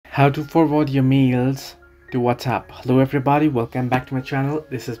How to forward your mails to WhatsApp. Hello everybody, welcome back to my channel.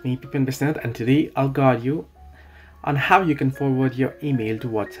 This is me, Pipin Bisnath, and today I'll guide you on how you can forward your email to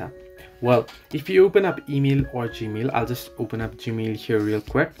WhatsApp. Well, if you open up email or Gmail, I'll just open up Gmail here real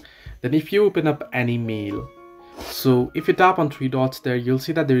quick. Then if you open up any mail, so if you tap on three dots there, you'll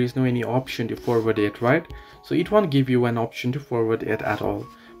see that there is no any option to forward it, right? So it won't give you an option to forward it at all.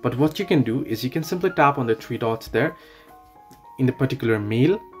 But what you can do is you can simply tap on the three dots there in the particular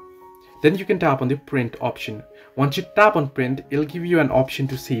mail. Then you can tap on the print option. Once you tap on print, it'll give you an option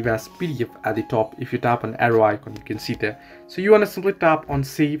to save as PDF at the top. If you tap on arrow icon, you can see there. So you want to simply tap on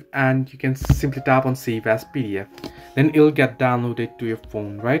save, and you can simply tap on save as PDF. Then it'll get downloaded to your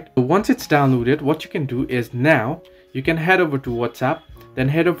phone, right? So once it's downloaded, what you can do is now you can head over to WhatsApp, then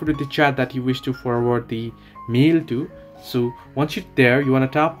head over to the chat that you wish to forward the mail to. So once you're there, you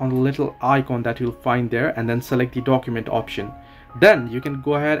want to tap on the little icon that you'll find there and then select the document option. Then you can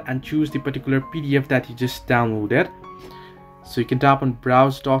go ahead and choose the particular PDF that you just downloaded. So you can tap on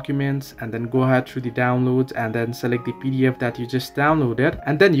browse documents and then go ahead through the downloads and then select the PDF that you just downloaded,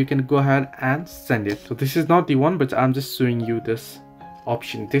 and then you can go ahead and send it. So this is not the one, but I'm just showing you this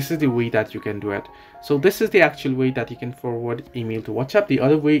option. This is the way that you can do it. So this is the actual way that you can forward email to WhatsApp. The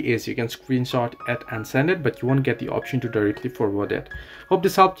other way is you can screenshot it and send it, but you won't get the option to directly forward it. Hope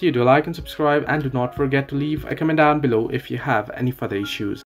this helped you. Do like and subscribe, and do not forget to leave a comment down below if you have any further issues.